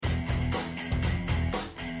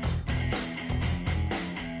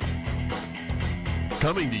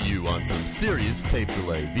Coming to you on some serious tape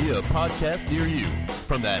delay via a podcast near you.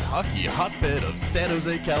 From that hockey hotbed of San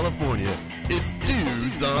Jose, California, it's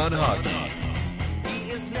Dudes on Hockey. He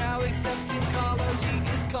is now accepting callers, he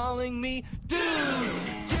is calling me dude.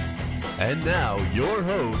 And now, your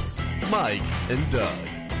hosts, Mike and Doug.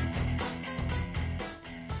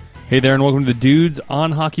 Hey there, and welcome to the Dudes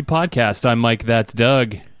on Hockey podcast. I'm Mike, that's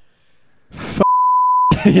Doug.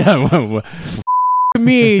 Yeah,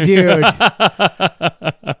 me, dude.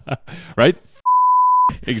 Right?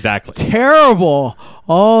 Exactly. Terrible.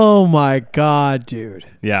 Oh my god, dude.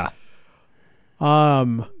 Yeah.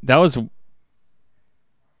 That was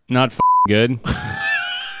not good.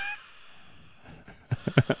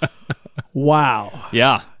 Wow.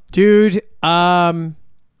 Yeah. Dude, a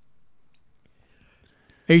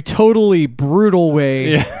totally brutal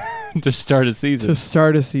way To start a season. to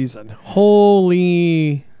start a season.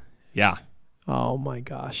 Holy. Yeah. Oh my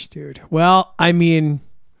gosh, dude. Well, I mean,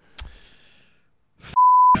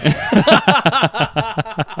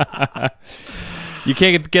 You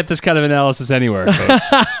can't get this kind of analysis anywhere, folks.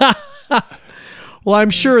 well,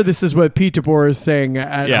 I'm sure this is what Pete DeBoer is saying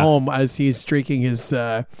at Yeah. home as he's drinking his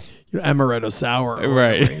amaretto sour. or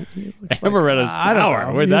Right. whatever. He looks Amaretto I don't sour?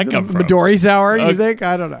 know. Where'd that come from? Midori sour, you Okay. think?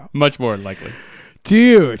 I don't know. Much more likely.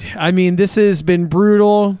 Dude, I mean, this has been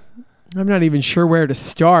brutal. I'm not even sure where to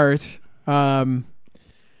start. Got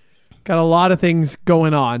a lot of things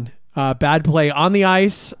going on. Bad play on the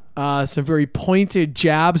ice. Some very pointed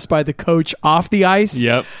jabs by the coach off the ice.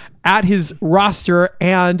 Yep. At his roster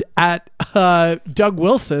and at Doug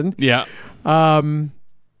Wilson Yeah.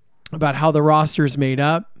 about how the roster is made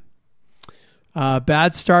up.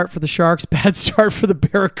 Bad start for the Sharks. Bad start for the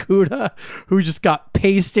Barracuda, who just got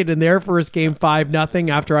pasted in their first game 5-0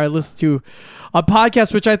 after I listened to a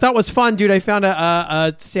podcast, which I thought was fun, dude. I found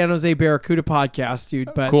a San Jose Barracuda podcast,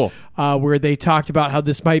 dude, but Cool. Where they talked about how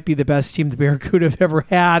this might be the best team the Barracuda have ever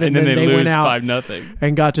had, And then they went lose out 5-0.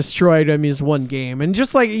 and got destroyed. I mean, it's one game, and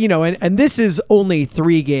just like and this is only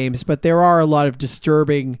 3 games, but there are a lot of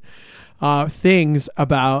disturbing things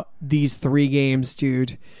about these 3 games,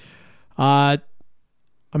 dude. I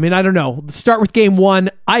mean, I don't know. Start with game 1.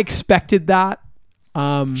 I expected that.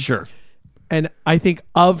 Sure. And I think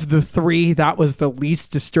of the 3, that was the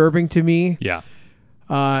least disturbing to me. Yeah.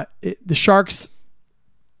 The Sharks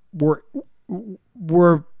were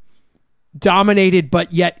dominated,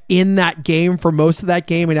 but yet in that game for most of that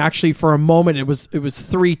game, and actually for a moment it was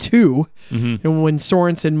 3-2. And when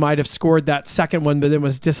Sorensen might have scored that second one, but then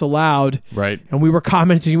was disallowed. Right. And we were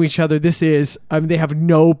commenting to each other, they have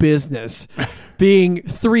no business being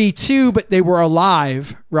 3-2, but they were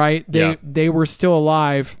alive, right? They were still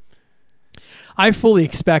alive. I fully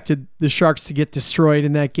expected the Sharks to get destroyed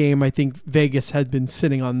in that game. I think Vegas had been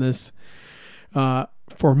sitting on this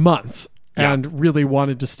for months and really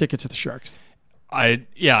wanted to stick it to the Sharks.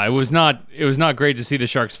 It was not great to see the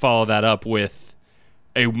Sharks follow that up with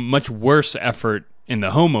a much worse effort in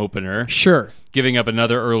the home opener. Sure. Giving up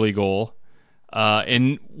another early goal.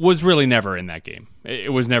 And was really never in that game.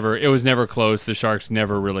 It was never close. The Sharks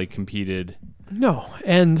never really competed. No.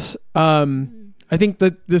 And I think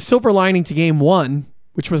the silver lining to game 1,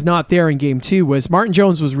 which was not there in game 2, was Martin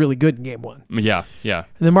Jones was really good in game 1. Yeah. And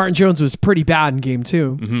then Martin Jones was pretty bad in game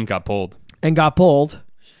 2. Got pulled. And got pulled.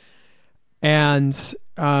 And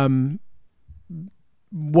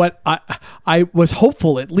what I was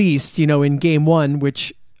hopeful, at least, in game 1,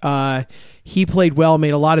 which he played well, made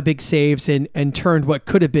a lot of big saves, and turned what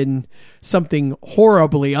could have been something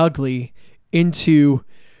horribly ugly into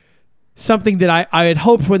something that I had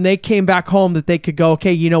hoped when they came back home that they could go,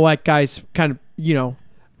 okay, you know what, guys, kind of,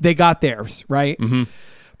 they got theirs, right?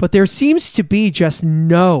 But there seems to be just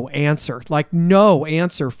no answer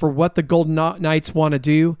for what the Golden Knights want to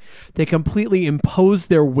do. They completely impose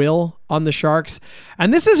their will on the Sharks.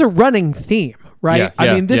 And this is a running theme, right?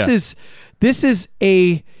 I mean, this is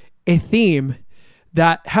a theme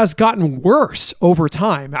that has gotten worse over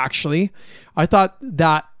time, actually. I thought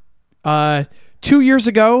that 2 years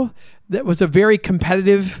ago, that was a very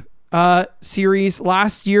competitive series.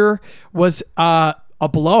 Last year was a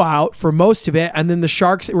blowout for most of it, and then the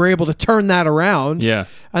Sharks were able to turn that around. Yeah.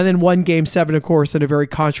 And then won Game 7, of course, in a very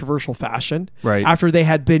controversial fashion. Right. After they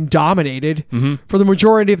had been dominated for the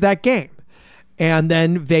majority of that game. And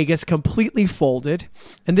then Vegas completely folded,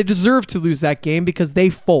 and they deserved to lose that game because they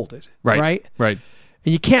folded. Right. Right.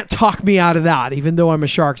 And you can't talk me out of that, even though I'm a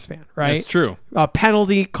Sharks fan, right? That's true. A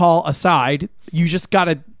penalty call aside, you just got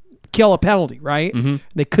to kill a penalty, right?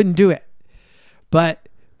 They couldn't do it. But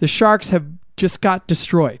the Sharks have just got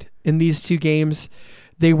destroyed in these 2 games.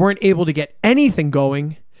 They weren't able to get anything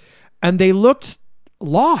going, and they looked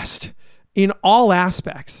lost. in all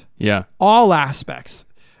aspects. Yeah. All aspects.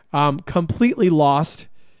 Completely lost.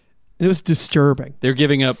 And it was disturbing. They're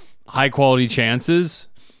giving up high quality chances,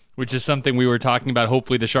 which is something we were talking about.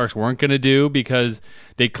 Hopefully the Sharks weren't going to do because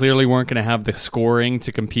they clearly weren't going to have the scoring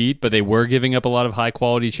to compete, but they were giving up a lot of high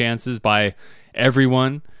quality chances by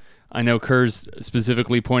everyone. I know Kurz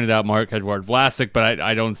specifically pointed out Marc-Edouard Vlasic, but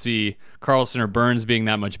I don't see Carlson or Burns being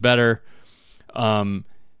that much better.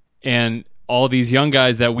 And all these young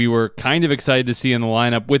guys that we were kind of excited to see in the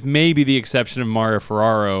lineup, with maybe the exception of Mario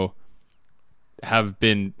Ferraro, have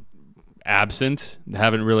been absent,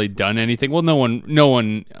 haven't really done anything. Well, no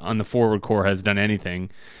one on the forward core has done anything,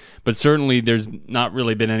 but certainly there's not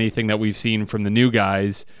really been anything that we've seen from the new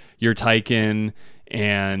guys, Yurtaikin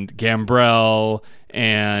and Gambrell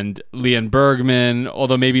and Leon Bergman,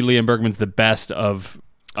 although maybe Leon Bergman's the best of...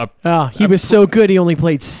 He was so good he only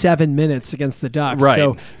played 7 minutes against the Ducks. Right.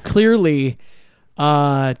 So clearly,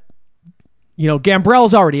 Gambrell's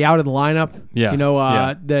already out of the lineup.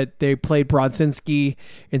 Yeah. That they played Brodzinski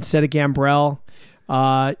instead of Gambrell.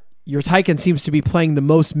 Yurtaikin seems to be playing the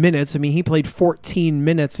most minutes. I mean, he played 14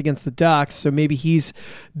 minutes against the Ducks, so maybe he's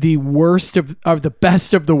the worst of the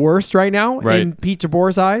best of the worst right now in Pete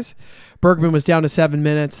DeBoer's eyes. Bergman was down to 7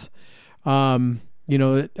 minutes.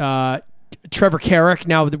 Trevor Carrick.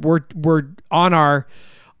 Now that we're on our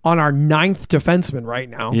 9th defenseman right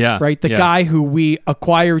now. Yeah. Right. The guy who we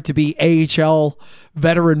acquired to be AHL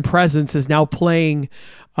veteran presence is now playing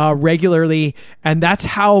regularly, and that's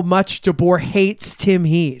how much DeBoer hates Tim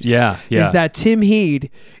Heed. Yeah. Is that Tim Heed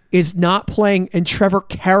is not playing and Trevor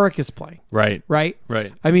Carrick is playing. Right. Right.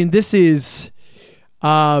 I mean, this is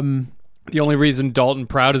the only reason Dalton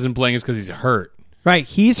Proud isn't playing is because he's hurt. Right.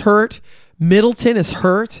 He's hurt. Middleton is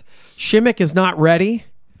hurt. Shimmick is not ready.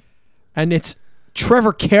 And it's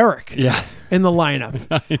Trevor Carrick in the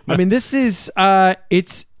lineup. I mean, this is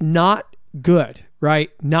it's not good, right?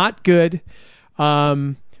 Not good.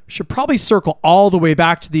 Should probably circle all the way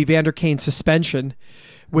back to the Evander Kane suspension,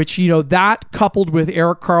 which, that coupled with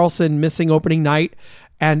Erik Karlsson missing opening night,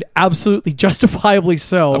 and absolutely justifiably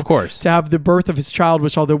so, of course, to have the birth of his child,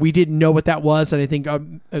 which, although we didn't know what that was, and I think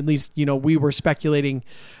at least, we were speculating,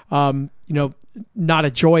 not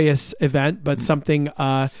a joyous event, but something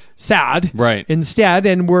sad instead.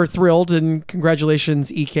 And we're thrilled, and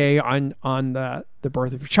congratulations, EK, on the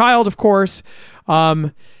birth of your child, of course.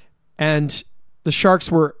 And the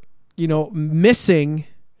Sharks were, missing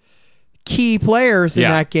key players in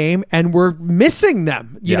that game, and we're missing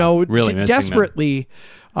them, really desperately.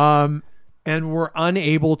 And we're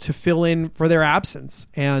unable to fill in for their absence.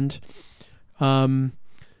 And the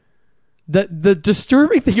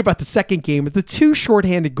disturbing thing about the second game is the 2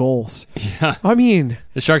 shorthanded goals. Yeah. I mean,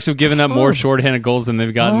 the Sharks have given up more shorthanded goals than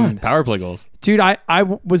they've gotten power play goals. Dude, I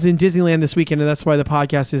was in Disneyland this weekend, and that's why the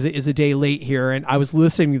podcast is a day late here. And I was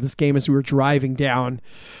listening to this game as we were driving down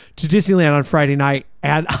to Disneyland on Friday night.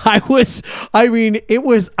 And I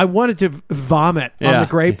wanted to vomit on the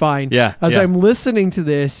grapevine as I'm listening to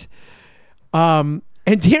this. And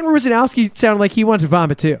Dan Rusanowski sounded like he wanted to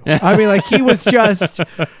vomit too. I mean, like he was just,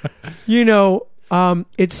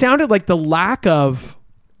 it sounded like the lack of,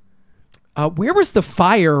 where was the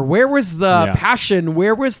fire? Where was the passion?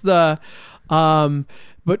 Where was the,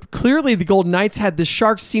 but clearly the Golden Knights had, the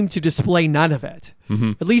Sharks seemed to display none of it,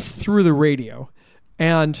 at least through the radio.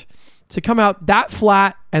 And to come out that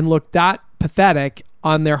flat and look that pathetic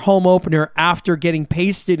on their home opener after getting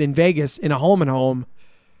pasted in Vegas in a home and home,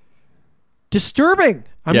 disturbing.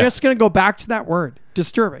 I'm just going to go back to that word.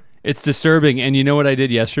 Disturbing. It's disturbing. And you know what I did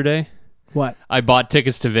yesterday? What? I bought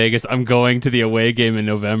tickets to Vegas. I'm going to the away game in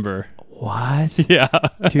November. What? Yeah.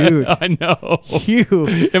 Dude. I know.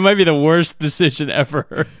 It might be the worst decision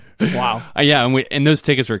ever. Wow. And those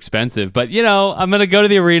tickets were expensive. But, I'm going to go to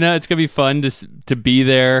the arena. It's going to be fun to be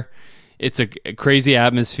there. It's a crazy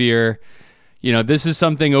atmosphere. This is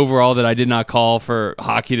something overall that I did not call for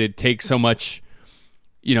hockey to take so much,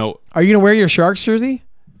 Are you going to wear your Sharks jersey?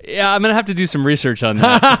 Yeah, I'm going to have to do some research on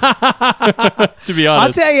that, to be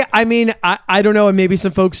honest. I'll tell you, I mean, I don't know, and maybe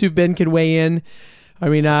some folks who've been can weigh in. I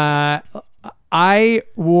mean, I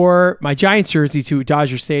wore my Giants jersey to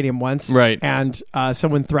Dodger Stadium once, right? And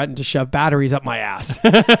someone threatened to shove batteries up my ass,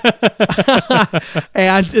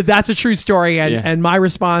 and that's a true story. And my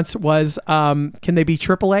response was, "Can they be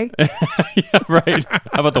AAA?" Yeah, right.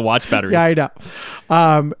 How about the watch batteries? Yeah, I know.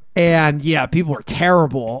 And people were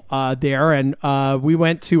terrible there. And we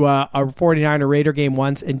went to a 49er Raider game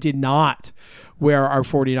once and did not wear our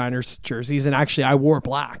 49ers jerseys. And actually, I wore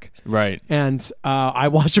black. Right. And I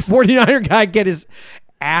watched a 49er guy get his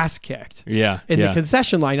ass kicked. Yeah. In the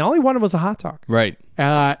concession line. All he wanted was a hot dog. Right.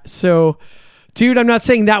 So Dude, I'm not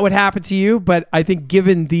saying that would happen to you, but I think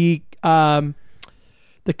given the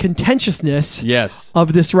contentiousness Yes.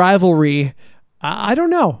 of this rivalry, I don't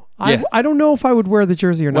know. Yeah. I don't know if I would wear the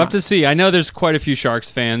jersey or We'll have not. to see. I know there's quite a few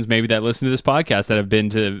Sharks fans maybe that listen to this podcast that have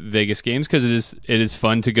been to Vegas games because it is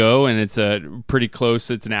fun to go and it's a pretty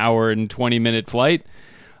close. It's an hour and 20-minute flight.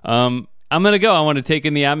 I'm gonna go. I want to take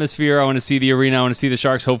in the atmosphere. I want to see the arena. I want to see the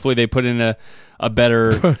Sharks. Hopefully they put in a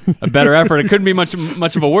better effort. It couldn't be much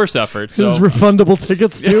of a worse effort. So Those refundable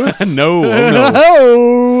tickets too? no.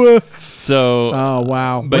 Oh. So Oh,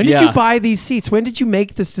 wow. But When did yeah. you buy these seats? When did you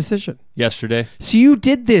make this decision? yesterday, So you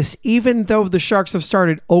did this even though the Sharks have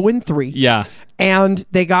started 0-3. yeah. And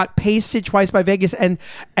they got pasted twice by Vegas. And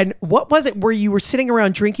what was it where you were sitting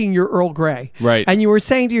around drinking your Earl Grey? Right. And you were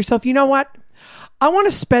saying to yourself, you know what? I want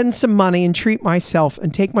to spend some money and treat myself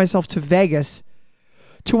and take myself to Vegas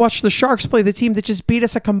to watch the Sharks play the team that just beat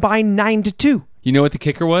us a combined 9-2. You know what the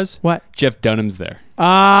kicker was? What? Jeff Dunham's there.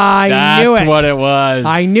 I knew it. That's what it was.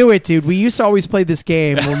 I knew it, dude. We used to always play this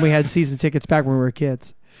game when we had season tickets back when we were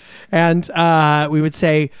kids. And we would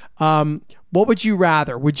say, what would you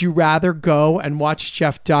rather? Would you rather go and watch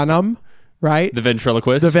Jeff Dunham, right? The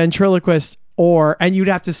ventriloquist. The ventriloquist, and you'd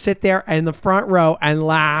have to sit there in the front row and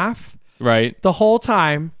laugh right. the whole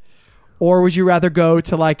time, or would you rather go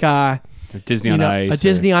to like Disney on Ice. a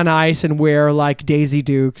Disney on Ice and wear like Daisy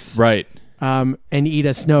Dukes, Right. and eat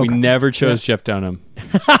a snow? We never chose Jeff Dunham.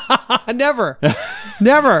 never.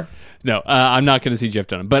 No, I'm not going to see Jeff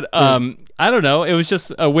Dunham. But I don't know. It was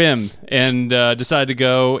just a whim, and decided to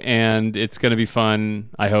go, and it's going to be fun,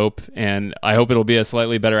 I hope. And I hope it'll be a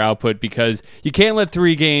slightly better output because you can't let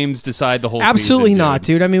 3 games decide the whole Absolutely season. not,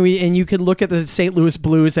 dude. I mean, and you can look at the St. Louis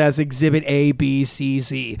Blues as Exhibit A, B, C,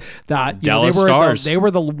 Z. That Dallas they were Stars. they were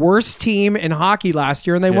the worst team in hockey last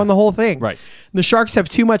year, and they won the whole thing. Right. The Sharks have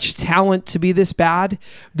too much talent to be this bad.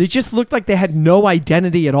 They just looked like they had no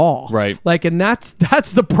identity at all. Right. Like, and that's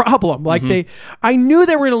the problem. Like I knew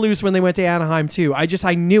they were going to lose when they went to Anaheim too.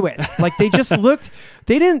 I knew it. Like they just looked.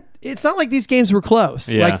 They didn't. It's not like these games were close.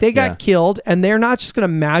 Yeah, like they got yeah. killed, and they're not just going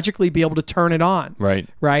to magically be able to turn it on. Right.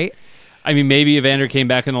 Right. I mean, maybe Evander came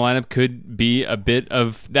back in the lineup could be a bit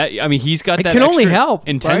of that. I mean, he's got It that can only extra help.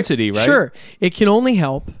 intensity, right? Sure. It can only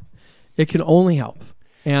help.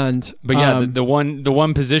 And But yeah, the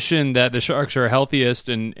one position that the Sharks are healthiest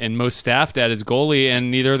and most staffed at is goalie, and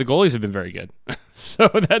neither of the goalies have been very good. So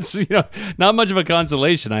that's not much of a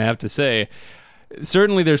consolation, I have to say.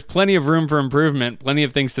 Certainly, there's plenty of room for improvement, plenty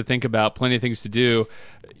of things to think about, plenty of things to do.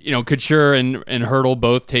 Couture and Hurdle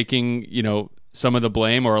both taking some of the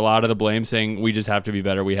blame or a lot of the blame, saying we just have to be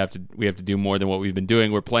better. We have to do more than what we've been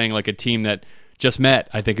doing. We're playing like a team that just met,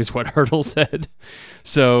 I think is what Hurdle said.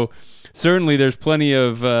 So certainly there's plenty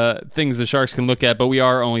of things the Sharks can look at, but we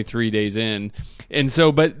are only 3 days in. And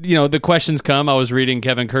so, but the questions come. I was reading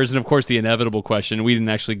Kevin Kurz, and of course the inevitable question. We didn't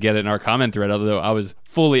actually get it in our comment thread, although I was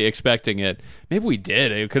fully expecting it. Maybe we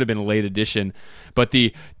did. It could have been a late edition. But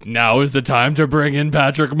now is the time to bring in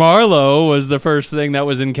Patrick Marleau was the first thing that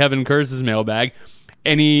was in Kevin Kurz's mailbag.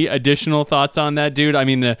 Any additional thoughts on that, dude? I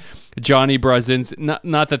mean, the Johnny Brodzinski,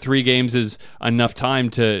 not that 3 games is enough time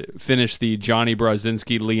to finish the Johnny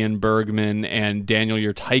Brodzinski, Leon Bergman, and Daniel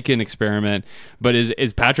Yurtaikin experiment, but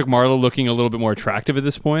is Patrick Marleau looking a little bit more attractive at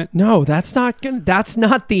this point? no, that's not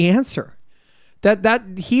the answer. That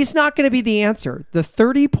he's not going to be the answer. The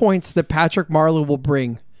 30 points that Patrick Marleau will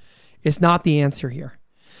bring is not the answer here.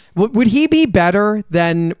 Would he be better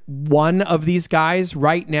than one of these guys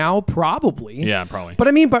right now? Probably. Yeah, probably.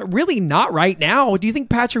 But really not right now. Do you think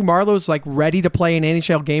Patrick Marleau's like ready to play an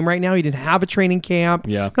NHL game right now? He didn't have a training camp.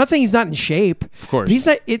 Yeah. I'm not saying he's not in shape. Of course.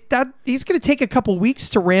 But he's going to take a couple weeks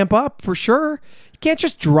to ramp up for sure. You can't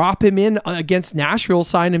just drop him in against Nashville,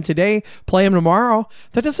 sign him today, play him tomorrow.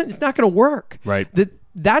 It's not going to work. Right.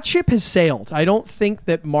 That ship has sailed. I don't think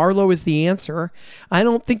that Marleau is the answer. I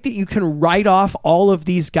don't think that you can write off all of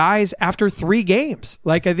these guys after 3 games.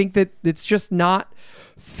 Like, I think that it's just not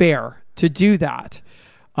fair to do that.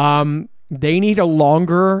 They need a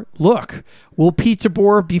longer look. Will Pete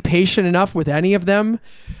DeBoer be patient enough with any of them?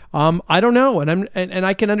 I don't know. And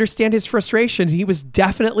I can understand his frustration. He was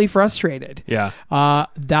definitely frustrated. Yeah.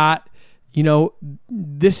 That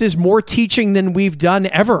this is more teaching than we've done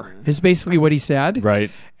ever, is basically what he said. Right.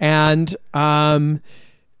 And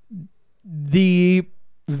the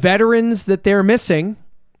veterans that they're missing,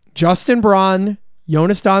 Justin Braun,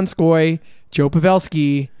 Jonas Donskoy, Joe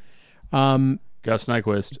Pavelski, Gus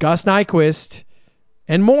Nyquist,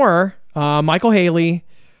 and more, Michael Haley,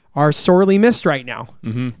 are sorely missed right now.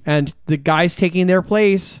 Mm-hmm. And the guys taking their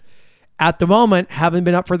place at the moment haven't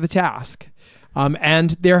been up for the task.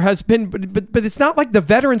 And there has been, but it's not like the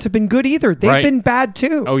veterans have been good either. They've Right. been bad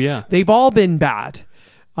too. Oh, yeah. They've all been bad.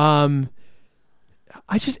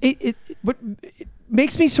 I just, what it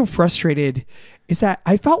makes me so frustrated is that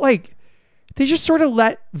I felt like they just sort of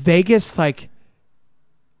let Vegas, like,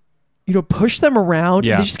 push them around.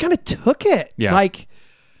 Yeah. And they just kind of took it. Yeah. Like,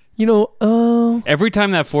 Every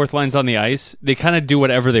time that fourth line's on the ice, they kind of do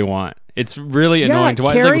whatever they want. It's really annoying to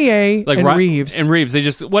watch. Carrier and Reeves. And Reeves, they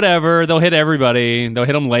just, whatever. They'll hit everybody. They'll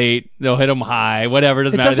hit them late. They'll hit them high. Whatever.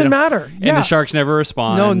 It doesn't matter. And Yeah. the Sharks never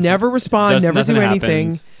respond. No, never respond. Never do nothing anything.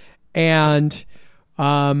 happens. And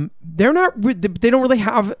they're not. They don't really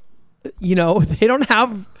have. They don't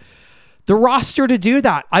have the roster to do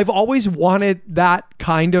that. I've always wanted that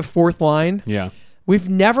kind of fourth line. Yeah. We've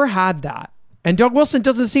never had that. And Doug Wilson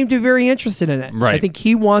doesn't seem to be very interested in it. Right. I think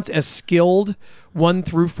he wants a skilled 1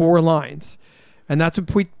 through 4 lines. And that's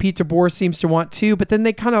what Pete DeBoer seems to want too. But then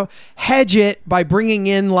they kind of hedge it by bringing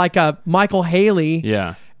in like a Michael Haley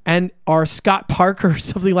Yeah. or Scott Parker or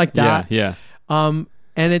something like that. Yeah. And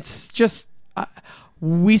it's just,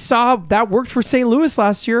 we saw that worked for St. Louis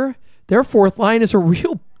last year. Their fourth line is a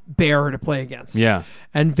real bear to play against. Yeah.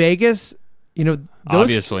 And Vegas,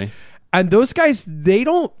 Obviously. And those guys, they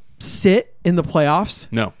don't sit in the playoffs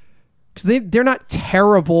No. because they're not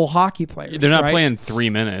terrible hockey players. They're not right? playing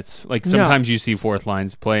 3 minutes. Like sometimes you see fourth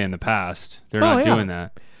lines play in the past. They're not doing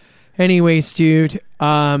that. Anyways, dude.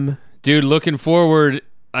 Dude, looking forward,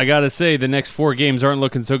 I got to say, the next 4 games aren't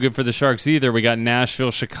looking so good for the Sharks either. We got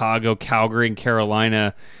Nashville, Chicago, Calgary, and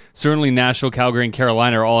Carolina. Certainly Nashville, Calgary, and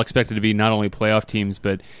Carolina are all expected to be not only playoff teams,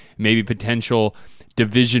 but maybe potential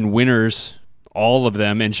division winners, all of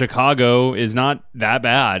them. And Chicago is not that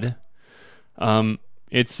bad.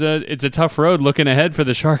 It's a tough road looking ahead for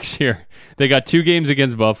the Sharks here. They got 2 games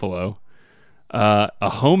against Buffalo, a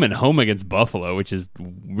home and home against Buffalo, which is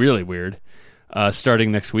really weird,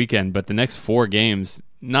 starting next weekend. But the next 4 games,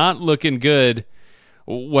 not looking good.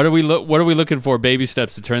 What are we looking for? Baby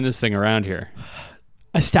steps to turn this thing around here.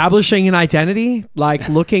 Establishing an identity, like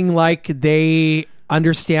looking like they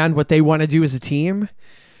understand what they want to do as a team.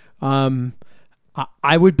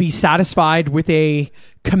 I would be satisfied with a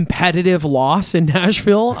competitive loss in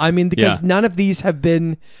Nashville. I mean, because none of these have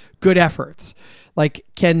been good efforts. Like,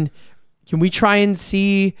 can we try and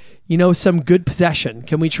see, some good possession?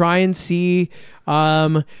 Can we try and see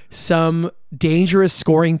some dangerous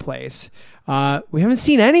scoring plays? We haven't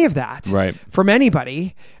seen any of that from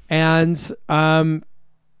anybody. And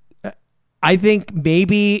I think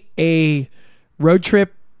maybe a road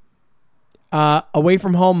trip away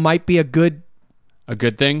from home might be a good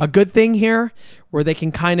thing here, where they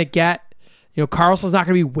can kind of get, Carlson's not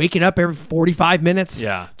going to be waking up every 45 minutes,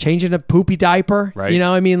 changing a poopy diaper. Right.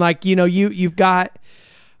 You've got,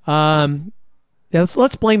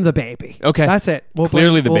 let's blame the baby. Okay. That's it. We'll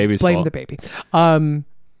blame baby's fault. the baby.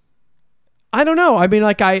 I don't know. I mean,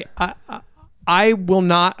 like I'm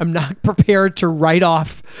not prepared to write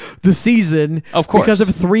off the season, of course, because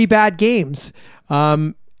of 3 bad games.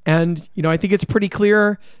 And, I think it's pretty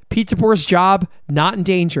clear Pete DeBoer's job not in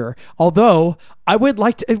danger. Although I would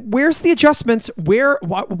like to, where's the adjustments? What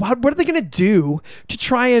are they going to do to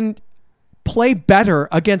try and play better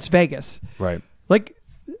against Vegas? Right. Like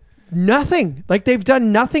nothing. Like they've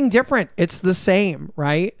done nothing different. It's the same,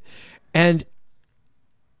 right? And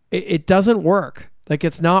it doesn't work. Like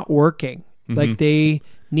it's not working. Mm-hmm. Like they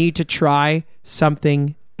need to try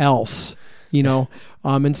something else.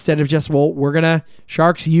 Instead of just, we're going to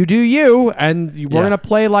Sharks, you do you, and we're going to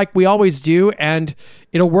play like we always do, and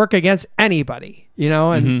it'll work against anybody,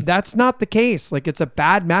 and that's not the case. Like it's a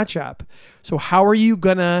bad matchup. So how are you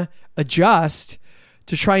going to adjust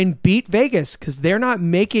to try and beat Vegas? Because they're not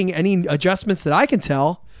making any adjustments that I can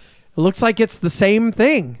tell. It looks like it's the same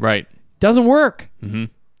thing. Right. Doesn't work. Mm-hmm.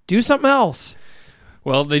 Do something else.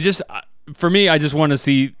 Well, for me, I just want to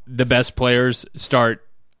see the best players start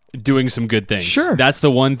doing some good things. Sure. That's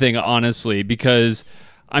the one thing, honestly, because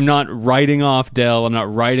I'm not writing off Dell, I'm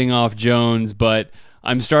not writing off Jones, but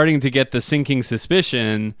I'm starting to get the sinking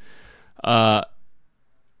suspicion. There's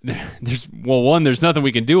nothing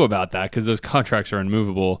we can do about that because those contracts are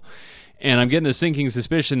unmovable. And I'm getting the sinking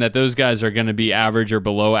suspicion that those guys are going to be average or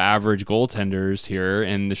below average goaltenders here,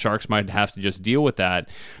 and the Sharks might have to just deal with that.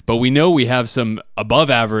 But we know we have some above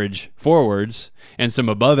average forwards and some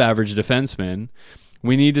above average defensemen.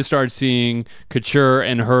 We need to start seeing Couture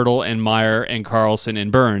and Hurdle and Meyer and Carlson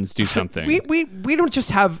and Burns do something. We don't just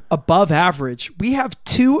have above average. We have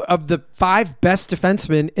 2 of the 5 best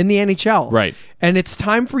defensemen in the NHL. Right. And it's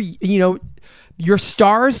time for, your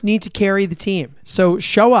stars need to carry the team. So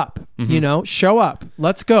show up, show up.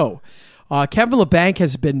 Let's go. Kevin LeBanc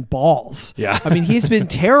has been balls. Yeah. I mean, he's been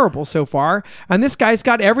terrible so far, and this guy's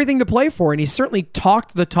got everything to play for, and he's certainly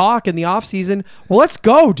talked the talk in the offseason. Well, let's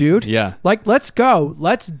go, dude. Yeah. Like, let's go.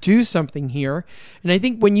 Let's do something here. And I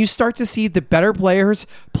think when you start to see the better players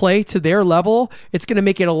play to their level, it's going to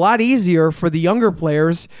make it a lot easier for the younger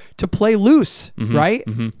players to play loose, right?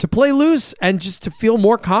 To play loose and just to feel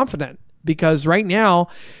more confident, because right now,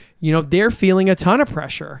 they're feeling a ton of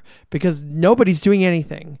pressure because nobody's doing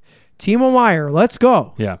anything. Timo Meyer, let's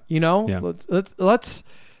go. Yeah. Yeah. Let's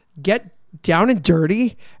get down and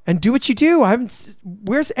dirty and do what you do.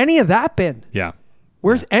 Where's any of that been? Yeah.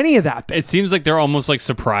 Where's any of that been? It seems like they're almost like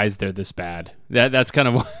surprised they're this bad. That's kind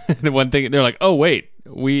of the one thing. They're like, oh wait,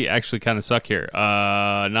 we actually kind of suck here.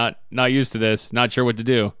 Not used to this. Not sure what to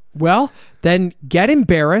do. Well, then get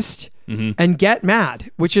embarrassed and get mad,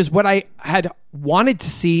 which is what I had wanted to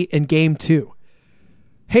see in game 2.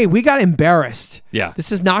 Hey, we got embarrassed. Yeah. This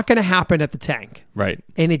is not going to happen at the Tank. Right.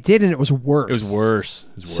 And it did, and it was worse. It was worse.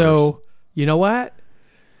 So, you know what?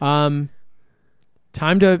 Time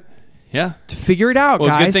to figure it out, well,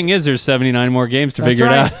 guys. Well, good thing is there's 79 more games to That's figure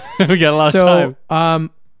right. it out. We got a lot of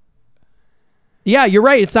time. Yeah, you're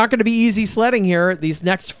right. It's not going to be easy sledding here. These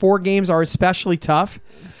next 4 games are especially tough.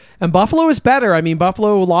 And Buffalo is better. I mean,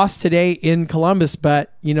 Buffalo lost today in Columbus,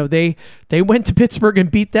 but they went to Pittsburgh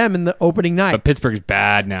and beat them in the opening night. But Pittsburgh's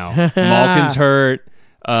bad now. Malkin's hurt.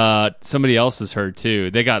 Somebody else is hurt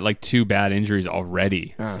too. They got like 2 bad injuries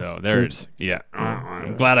already. So they're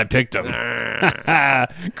I'm glad I picked them.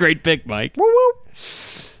 Great pick, Mike. Woo woo.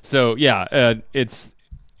 So yeah, it's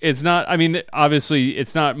not. I mean, obviously,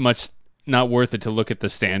 it's not worth it to look at the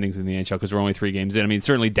standings in the NHL because we're only 3 games in. I mean,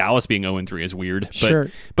 certainly Dallas being 0-3 is weird. But,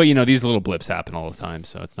 sure. But these little blips happen all the time,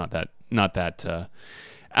 so it's not that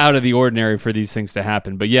out of the ordinary for these things to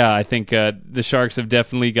happen. But yeah, I think the Sharks have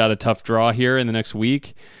definitely got a tough draw here in the next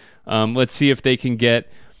week. Let's see if they can get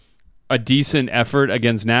a decent effort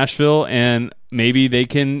against Nashville, and maybe they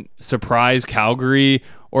can surprise Calgary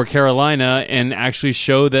or Carolina and actually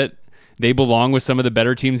show that they belong with some of the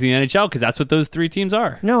better teams in the NHL, because that's what those 3 teams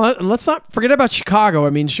are. No, let's not forget about Chicago.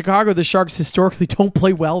 I mean, Chicago, the Sharks historically don't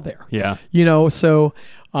play well there. Yeah. So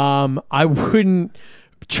I wouldn't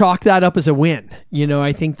chalk that up as a win.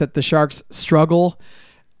 I think that the Sharks struggle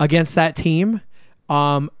against that team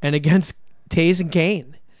and against Taves and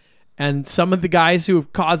Kane. And some of the guys who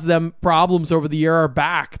have caused them problems over the year are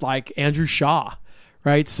back, like Andrew Shaw,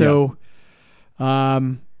 right? So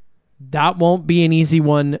that won't be an easy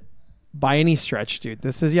one by any stretch, dude.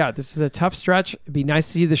 This is a tough stretch. It'd be nice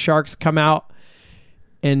to see the Sharks come out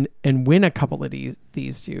and win a couple of these,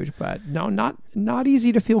 dude. But no, not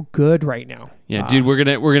easy to feel good right now. Yeah, dude, we're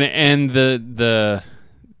gonna end the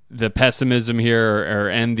pessimism here or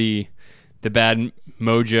end the bad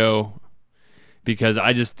mojo, because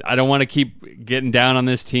I don't want to keep getting down on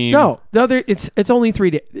this team. No, it's only 3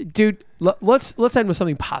 days, dude. Let's end with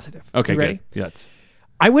something positive. Okay, you ready? Good. Yes.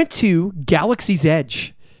 I went to Galaxy's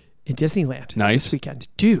Edge in Disneyland Nice. this weekend.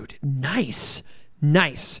 Dude, nice.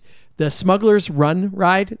 The Smuggler's Run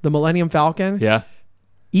ride, the Millennium Falcon. Yeah.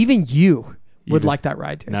 Even you would like that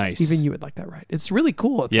ride, dude. Nice. Even you would like that ride. It's really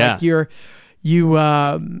cool. It's Yeah. like you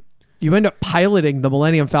end up piloting the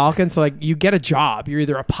Millennium Falcon. So like you get a job. You're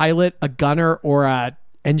either a pilot, a gunner, or a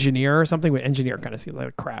engineer or something. But engineer kind of seems like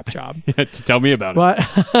a crap job. Tell me about it. But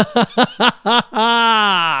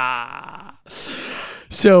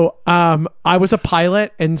so I was a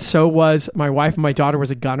pilot, and so was my wife, and my daughter was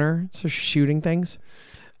a gunner, so shooting things.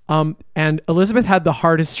 And Elizabeth had the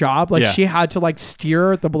hardest job. Like she had to like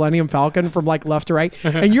steer the Millennium Falcon from like left to right,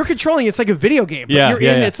 and you're controlling. It's like a video game. But you're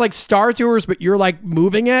in. It's like Star Tours, but you're like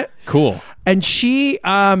moving it. Cool. And she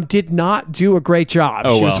did not do a great job.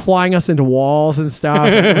 Oh, she was flying us into walls and stuff.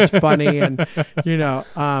 It was funny, and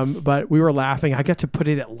but we were laughing. I got to put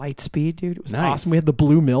it at light speed, dude. It was awesome. We had the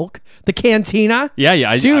blue milk, the cantina. Yeah.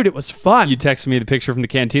 It was fun. You texted me the picture from the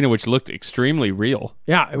cantina, which looked extremely real.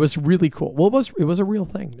 Yeah, it was really cool. Well, it was a real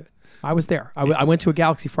thing, dude. I was there. I went to a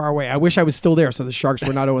galaxy far away. I wish I was still there, so the Sharks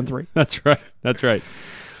were not 0-3. That's right.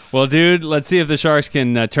 Well, dude, let's see if the Sharks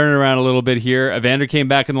can turn it around a little bit here. Evander came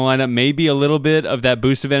back in the lineup. Maybe a little bit of that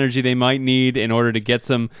boost of energy they might need in order to get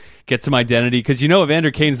some identity. Because Evander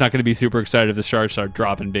Kane's not going to be super excited if the Sharks start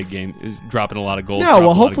dropping dropping a lot of goals. No,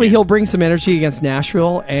 well, hopefully he'll bring some energy against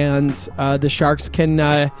Nashville, and the Sharks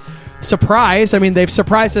can surprise. I mean, they've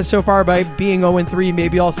surprised us so far by being 0-3.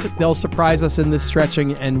 Maybe they'll surprise us in this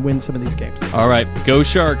stretching and win some of these games. All right, go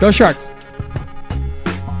Sharks. Go Sharks.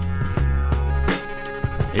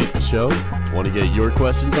 Hate the show? Want to get your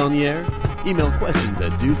questions on the air? Email questions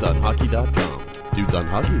at dudesonhockey.com. Dudes on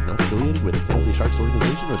Hockey is not affiliated with the San Jose Sharks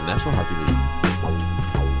organization or the National Hockey League.